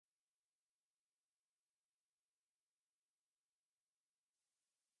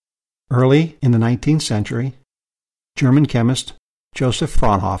Early in the 19th century, German chemist Joseph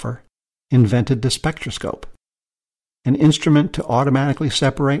Fraunhofer invented the spectroscope, an instrument to automatically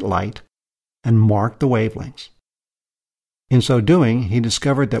separate light and mark the wavelengths. In so doing, he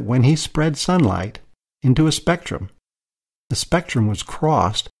discovered that when he spread sunlight into a spectrum, the spectrum was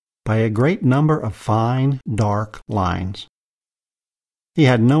crossed by a great number of fine, dark lines. He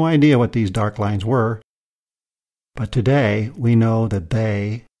had no idea what these dark lines were, but today we know that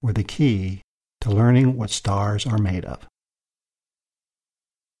they were the key to learning what stars are made of.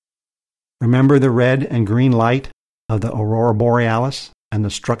 Remember the red and green light of the aurora borealis and the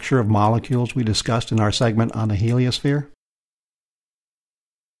structure of molecules we discussed in our segment on the heliosphere?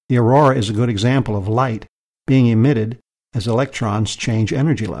 The aurora is a good example of light being emitted as electrons change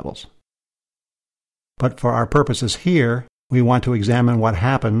energy levels. But for our purposes here, we want to examine what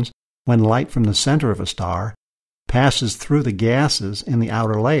happens when light from the center of a star passes through the gases in the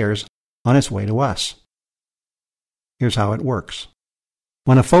outer layers on its way to us. Here's how it works.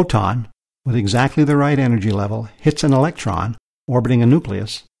 When a photon with exactly the right energy level hits an electron orbiting a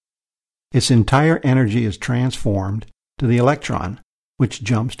nucleus, its entire energy is transformed to the electron, which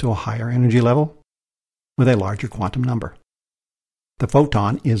jumps to a higher energy level with a larger quantum number. The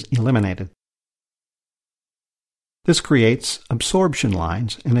photon is eliminated. This creates absorption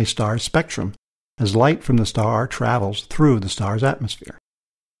lines in a star's spectrum as light from the star travels through the star's atmosphere.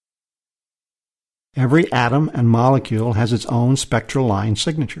 Every atom and molecule has its own spectral line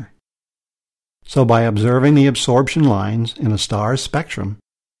signature. So by observing the absorption lines in a star's spectrum,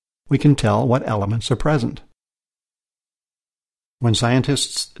 we can tell what elements are present. When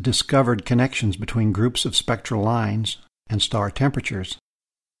scientists discovered connections between groups of spectral lines and star temperatures,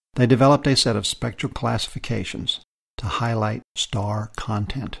 they developed a set of spectral classifications to highlight star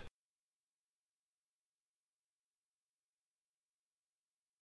content.